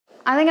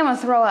I think I'm gonna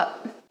throw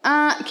up.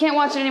 Can't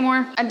watch it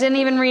anymore. I didn't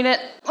even read it.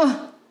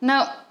 Ugh,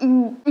 no.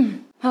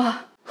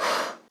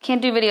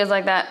 Can't do videos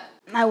like that.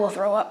 I will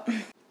throw up.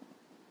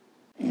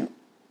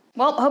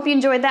 Well, hope you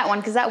enjoyed that one,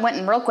 because that went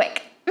in real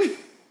quick.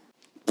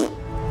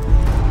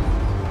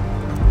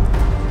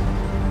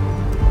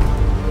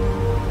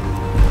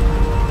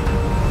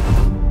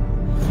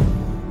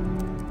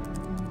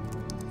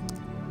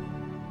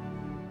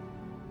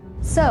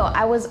 So,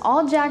 I was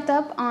all jacked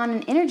up on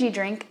an energy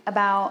drink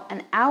about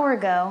an hour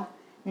ago.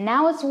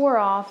 Now it's wore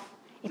off.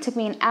 It took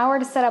me an hour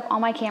to set up all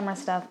my camera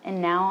stuff,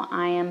 and now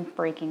I am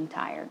freaking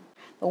tired.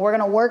 But we're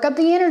gonna work up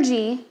the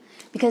energy,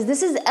 because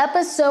this is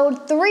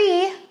episode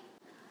 3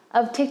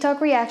 of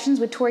TikTok Reactions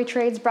with Tori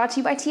Trades, brought to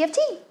you by TFT.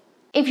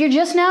 If you're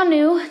just now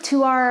new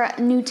to our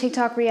new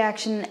TikTok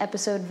reaction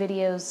episode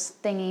videos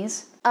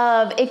thingies,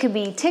 it could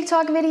be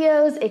TikTok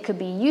videos, it could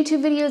be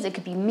YouTube videos, it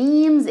could be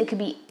memes, it could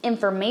be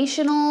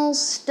informational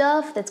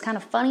stuff that's kind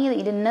of funny that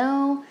you didn't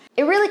know.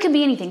 It really could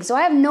be anything, so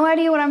I have no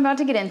idea what I'm about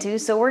to get into,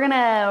 so we're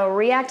gonna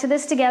react to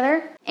this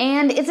together.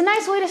 And it's a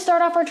nice way to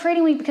start off our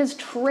trading week, because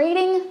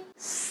trading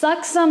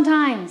sucks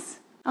sometimes.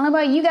 I don't know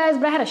about you guys,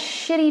 but I had a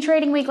shitty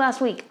trading week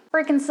last week.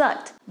 Freaking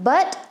sucked.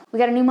 But we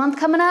got a new month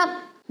coming up.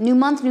 New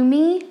month, new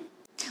me.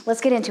 Let's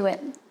get into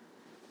it.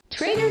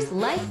 Traders'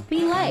 life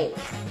be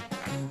life.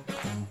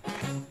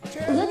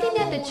 Looking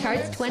at the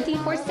charts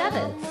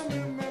 24/7.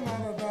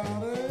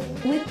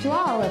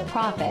 Withdrawal of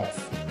profits.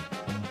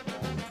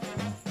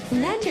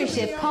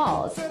 Mentorship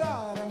calls.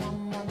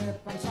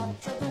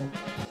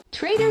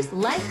 Traders'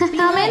 life be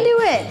I'm life. into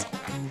it.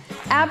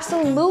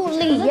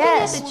 Absolutely,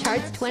 yes. Looking at the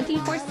charts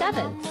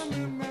 24/7.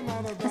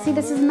 See,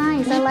 this is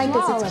nice. I like this.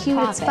 Withdrawal It's of cute.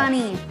 It's profits.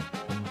 funny.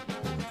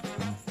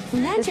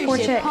 This poor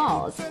Mentorship chick.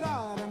 calls.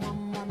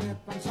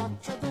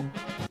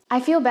 I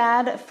feel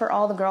bad for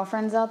all the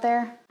girlfriends out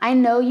there. I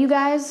know you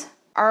guys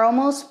are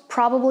almost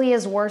probably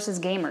as worse as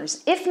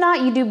gamers. If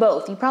not, you do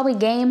both. You probably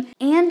game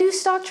and do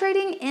stock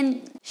trading,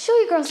 and show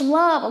your girl some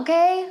love,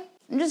 okay?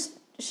 And just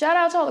shout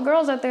out to all the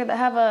girls out there that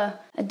have a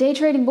day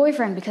trading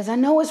boyfriend, because I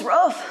know it's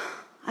rough.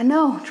 I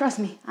know, trust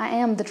me, I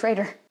am the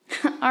trader.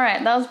 All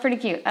right, that was pretty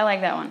cute. I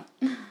like that one.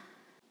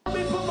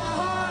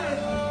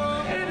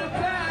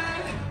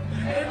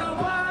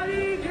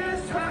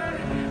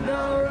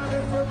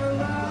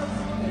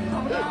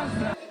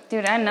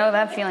 Dude, I know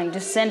that feeling.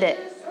 Just send it.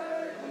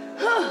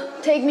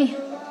 Take me.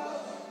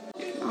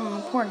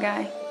 Oh, poor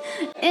guy.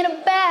 In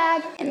a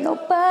bag, and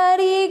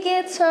nobody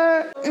gets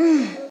hurt.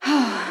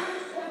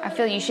 I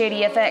feel you,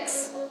 Shady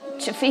FX.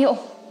 What you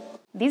feel?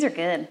 These are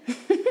good.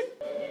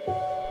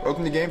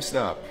 Welcome to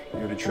GameStop. You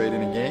here to trade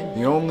in a game?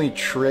 The only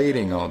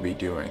trading I'll be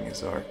doing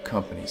is our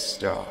company's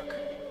stock.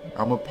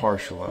 I'm a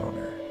partial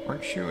owner.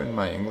 Weren't you in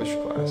my English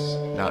class?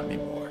 Not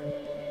anymore.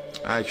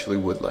 I actually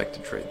would like to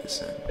trade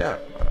this in. Yeah,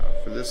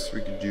 for this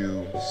we could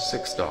do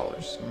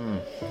 $6.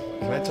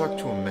 Can I talk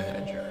to a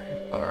manager?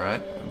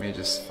 Alright, let me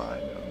just find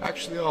him.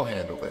 Actually, I'll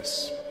handle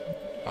this.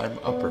 I'm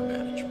upper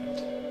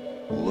management.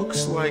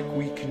 Looks like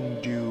we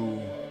can do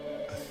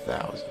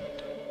 1,000.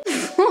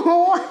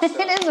 What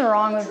is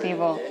wrong with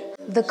people?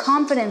 The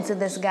confidence of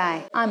this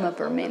guy. I'm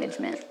upper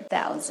management.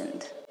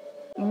 1,000.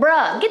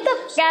 Bruh, get the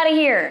f out of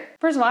here.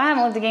 First of all, I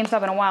haven't looked at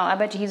GameStop in a while. I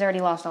bet you he's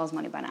already lost all his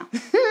money by now.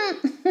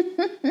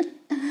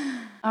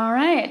 All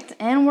right,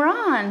 and we're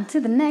on to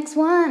the next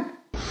one.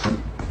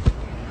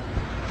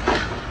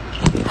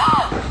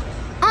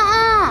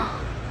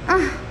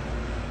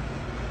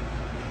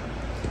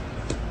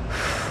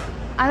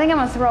 I think I'm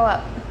gonna throw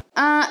up.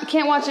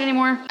 Can't watch it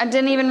anymore. I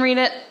didn't even read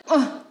it.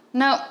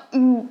 No.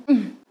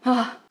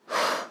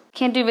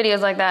 Can't do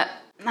videos like that.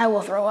 I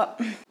will throw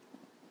up.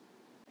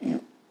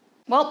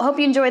 Well, hope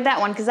you enjoyed that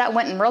one, because that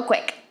went in real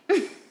quick.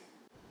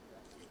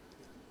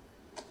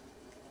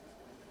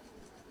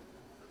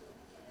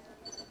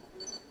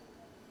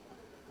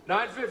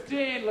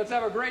 9:15. Let's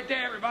have a great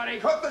day, everybody.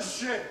 Cut the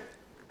shit!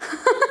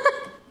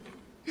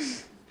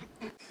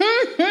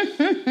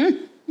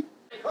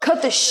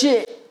 Cut the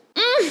shit.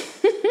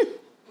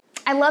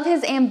 I love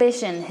his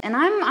ambition, and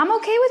I'm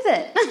okay with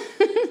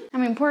it. I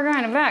mean, poor guy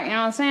in the back, you know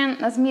what I'm saying?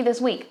 That's me this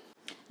week.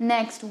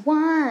 Next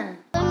one.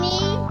 For me,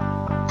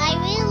 I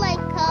really like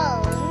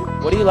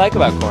corn. What do you like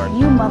about corn?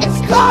 You mother. It's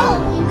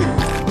corn!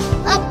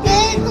 A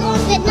big corn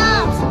with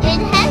knobs. It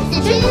has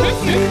the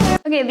juice.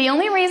 Okay, the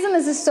only reason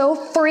this is so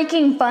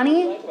freaking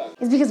funny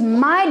is because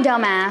my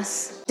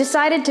dumbass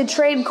decided to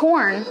trade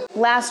corn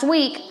last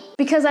week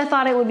because I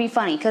thought it would be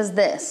funny, because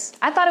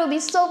I thought it would be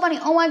so funny.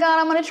 Oh my God,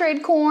 I'm gonna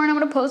trade corn. I'm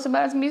gonna post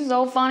about it. It's gonna be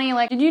so funny.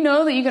 Like, did you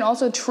know that you can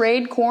also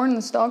trade corn in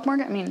the stock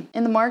market? I mean,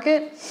 in the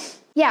market?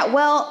 Yeah,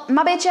 well,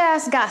 my bitch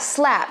ass got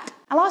slapped.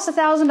 I lost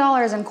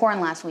 $1,000 in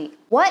corn last week.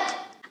 What?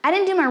 I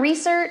didn't do my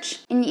research,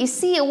 and you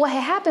see what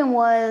had happened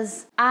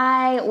was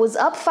I was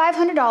up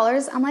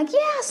 $500. I'm like,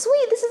 yeah,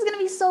 sweet, this is gonna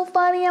be so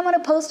funny. I'm gonna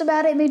post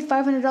about it. Made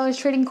 $500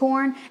 trading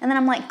corn, and then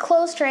I'm like,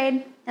 close trade,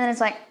 and then it's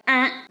like,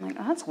 I'm like,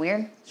 oh, that's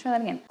weird. Let's try that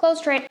again.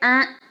 Close trade,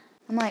 I'm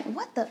like,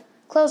 what the?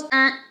 Close,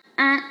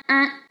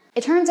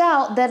 It turns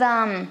out that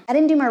I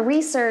didn't do my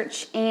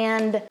research,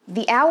 and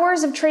the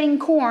hours of trading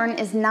corn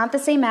is not the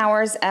same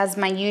hours as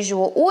my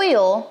usual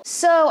oil.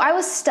 So I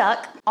was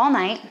stuck all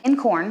night in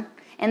corn,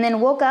 and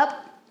then woke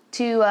up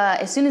to,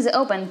 as soon as it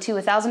opened, to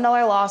 $1,000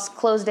 loss,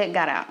 closed it,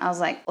 got out. I was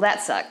like, well,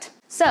 that sucked.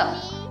 So.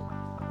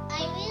 I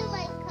really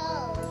like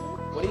corn.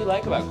 What do you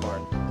like about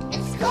corn?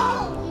 It's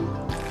corn.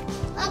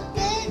 A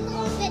good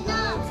corn fit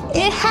knobs.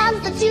 It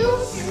has the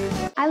juice.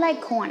 I like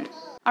corn.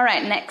 All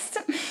right, next.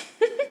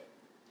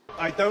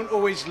 I don't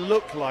always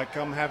look like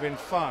I'm having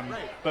fun,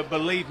 but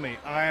believe me,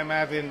 I am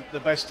having the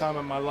best time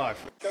of my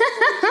life. Don't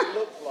always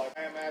look like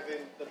I am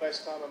having the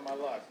best time of my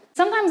life.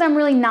 Sometimes I'm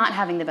really not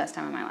having the best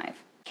time of my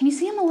life. Can you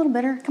see I'm a little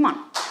bitter? Come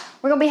on,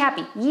 we're gonna be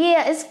happy.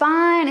 Yeah, it's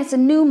fine, it's a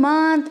new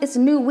month, it's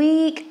a new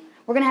week.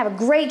 We're gonna have a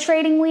great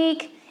trading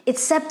week.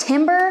 It's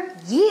September,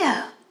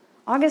 yeah.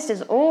 August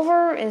is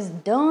over, is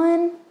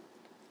done.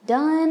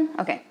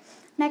 Okay,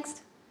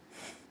 next.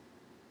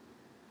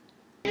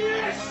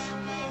 Yes!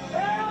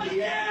 Hell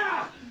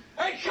yeah!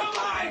 Hey, come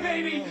on,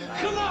 baby!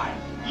 Come on!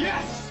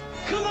 Yes!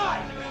 Come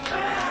on!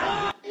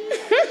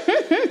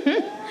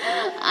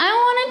 I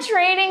want a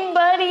trading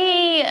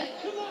buddy.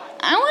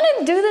 I want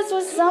to do this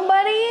with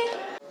somebody.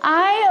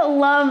 I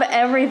love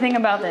everything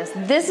about this.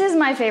 This is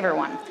my favorite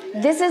one.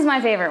 This is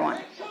my favorite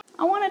one.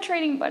 I want a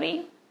trading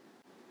buddy.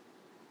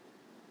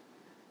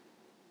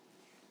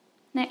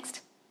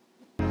 Next.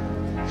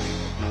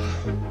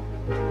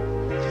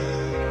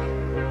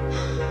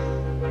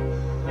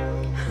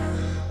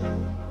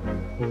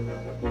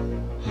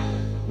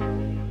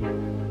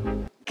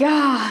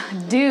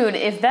 God, dude,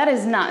 if that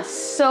is not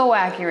so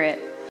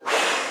accurate.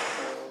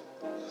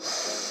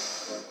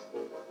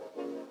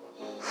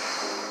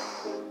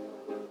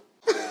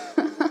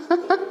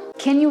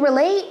 Can you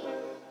relate?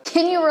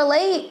 Can you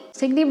relate?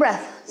 Take a deep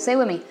breath. Say it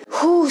with me.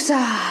 Whoosa.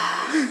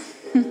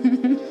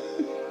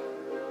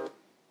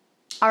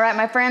 All right,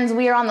 my friends,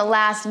 we are on the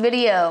last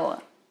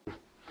video.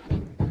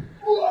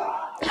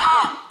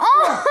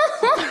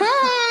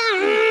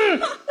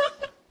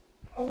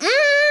 No,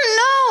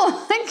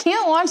 I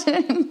can't watch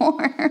it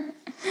anymore.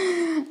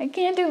 I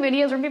can't do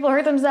videos where people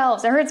hurt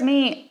themselves. It hurts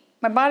me.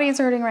 My body is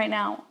hurting right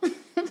now.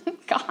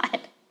 God.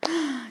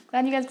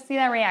 Glad you guys could see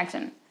that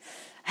reaction.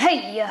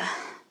 Hey,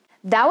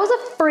 that was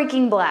a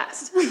freaking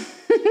blast.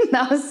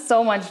 That was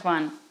so much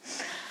fun.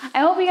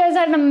 I hope you guys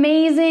had an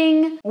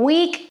amazing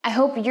week. I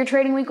hope your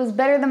trading week was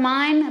better than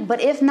mine,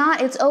 but if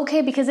not, it's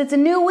okay because it's a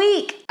new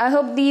week. I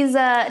hope these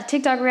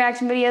TikTok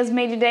reaction videos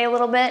made your day a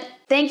little bit.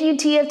 Thank you,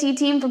 TFT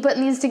team, for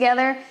putting these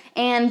together,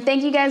 and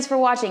thank you guys for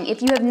watching.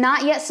 If you have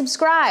not yet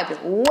subscribed,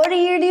 what are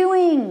you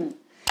doing?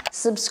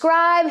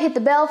 Subscribe, hit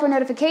the bell for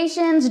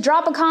notifications,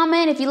 drop a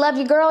comment if you love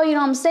your girl, you know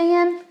what I'm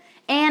saying,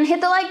 and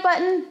hit the like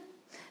button.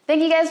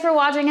 Thank you guys for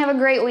watching. Have a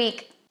great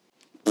week.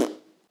 A big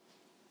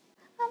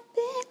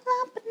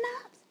lump of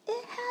knobs.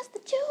 It has the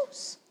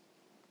juice.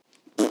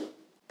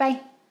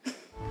 Bye.